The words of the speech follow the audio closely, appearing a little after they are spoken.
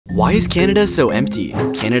Why is Canada so empty?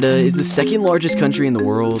 Canada is the second largest country in the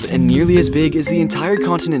world and nearly as big as the entire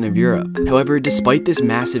continent of Europe. However, despite this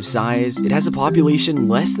massive size, it has a population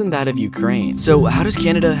less than that of Ukraine. So how does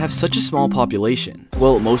Canada have such a small population?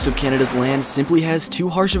 Well, most of Canada's land simply has too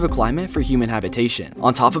harsh of a climate for human habitation.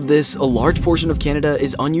 On top of this, a large portion of Canada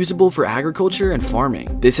is unusable for agriculture and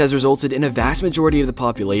farming. This has resulted in a vast majority of the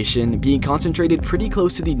population being concentrated pretty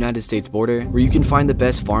close to the United States border, where you can find the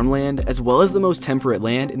best farmland as well as the most temperate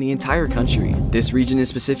land in the entire country. This region in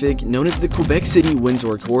specific, known as the Quebec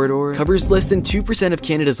City-Windsor corridor, covers less than 2% of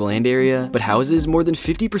Canada's land area, but houses more than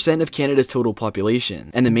 50% of Canada's total population.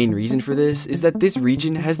 And the main reason for this is that this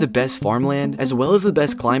region has the best farmland as well as the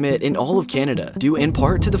best climate in all of Canada, due in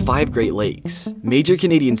part to the 5 Great Lakes. Major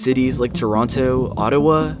Canadian cities like Toronto,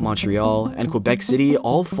 Ottawa, Montreal, and Quebec City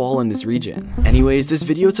all fall in this region. Anyways, this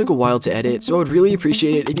video took a while to edit, so I would really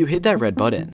appreciate it if you hit that red button.